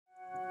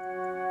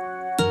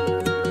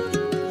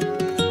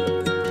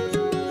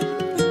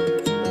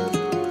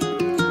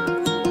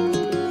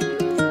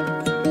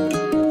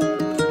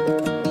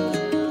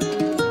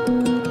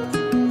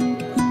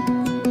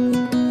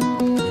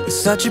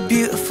Such a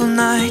beautiful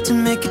night to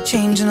make a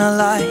change in our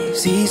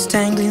lives. East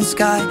tangling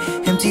sky,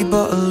 empty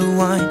bottle of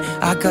wine.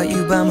 I got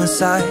you by my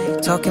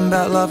side, talking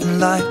about love and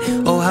life.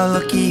 Oh, how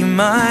lucky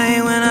am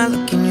I when I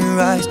look in your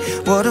eyes.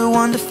 What a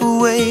wonderful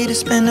way to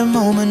spend a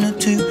moment or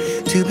two,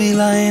 to be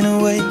lying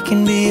awake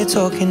and be here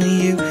talking to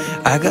you.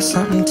 I got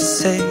something to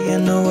say, I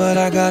know what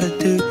I gotta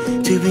do,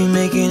 to be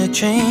making a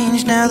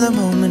change, now the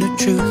moment of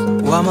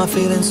truth. Why am I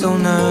feeling so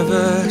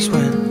nervous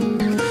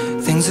when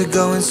things are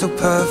going so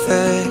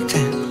perfect?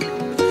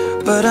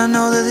 But I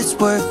know that it's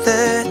worth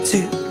it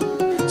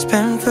to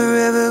spend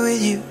forever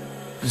with you.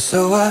 And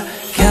so I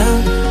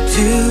count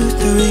 2,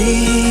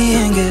 3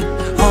 and get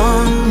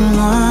on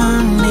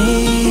one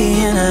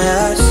knee and I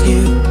ask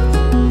you,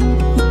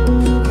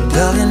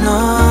 darling,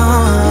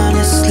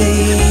 honestly,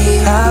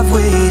 I've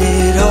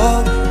waited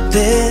all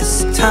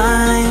this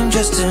time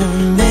just to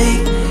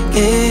make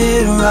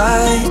it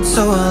right.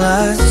 So I'll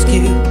ask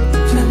you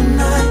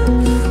tonight,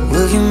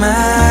 will you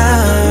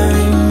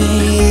marry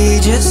me?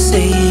 Just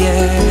say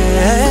yes.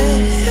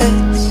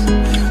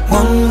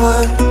 One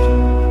word,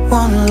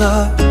 one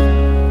love,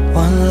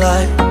 one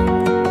life.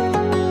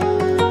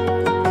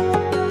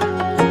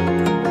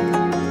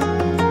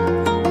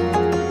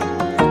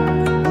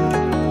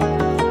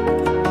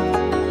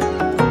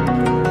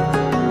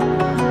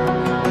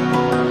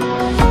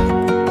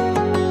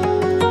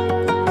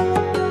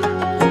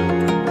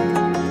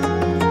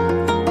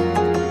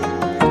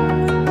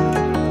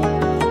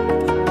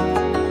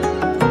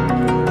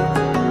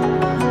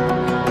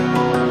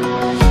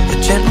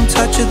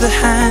 Of the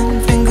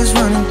hand, fingers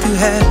running through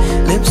hair,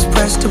 lips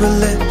pressed to her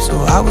lips, so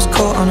I was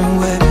caught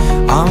unaware.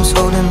 Arms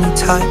holding me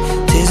tight,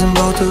 tears in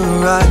both of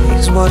her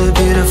eyes. What a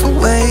beautiful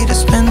way to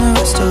spend the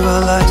rest of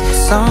our lives. The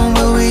sun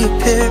will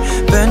reappear,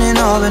 burning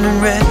auburn and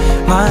red.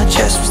 My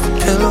chest was the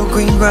pillow,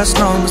 green grass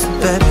lawn was the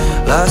bed.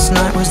 Last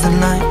night was the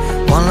night,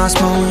 one last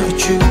moment of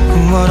truth.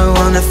 And what a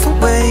wonderful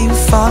way of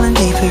falling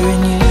deeper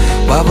in you.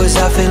 Why was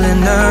I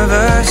feeling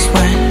nervous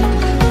when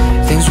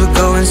things were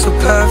going so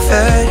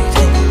perfect?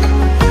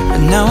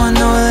 Now I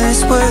know that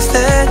it's worth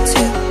it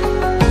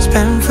to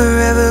spend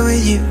forever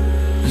with you.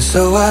 And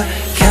so I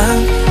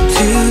count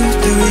 2,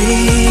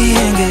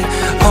 3 and get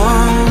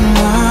on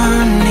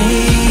one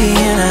knee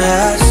and I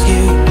ask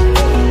you,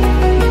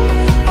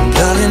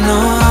 darling,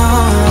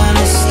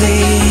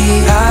 honestly,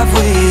 I've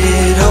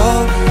waited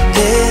all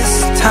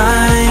this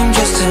time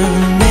just to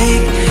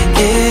make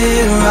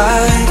it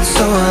right.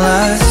 So I'll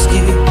ask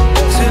you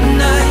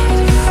tonight,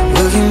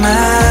 will you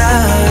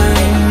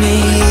marry me?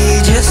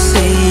 Just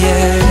say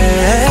yes.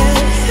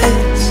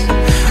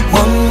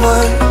 One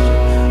word,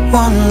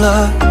 one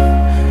love,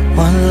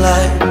 one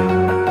life.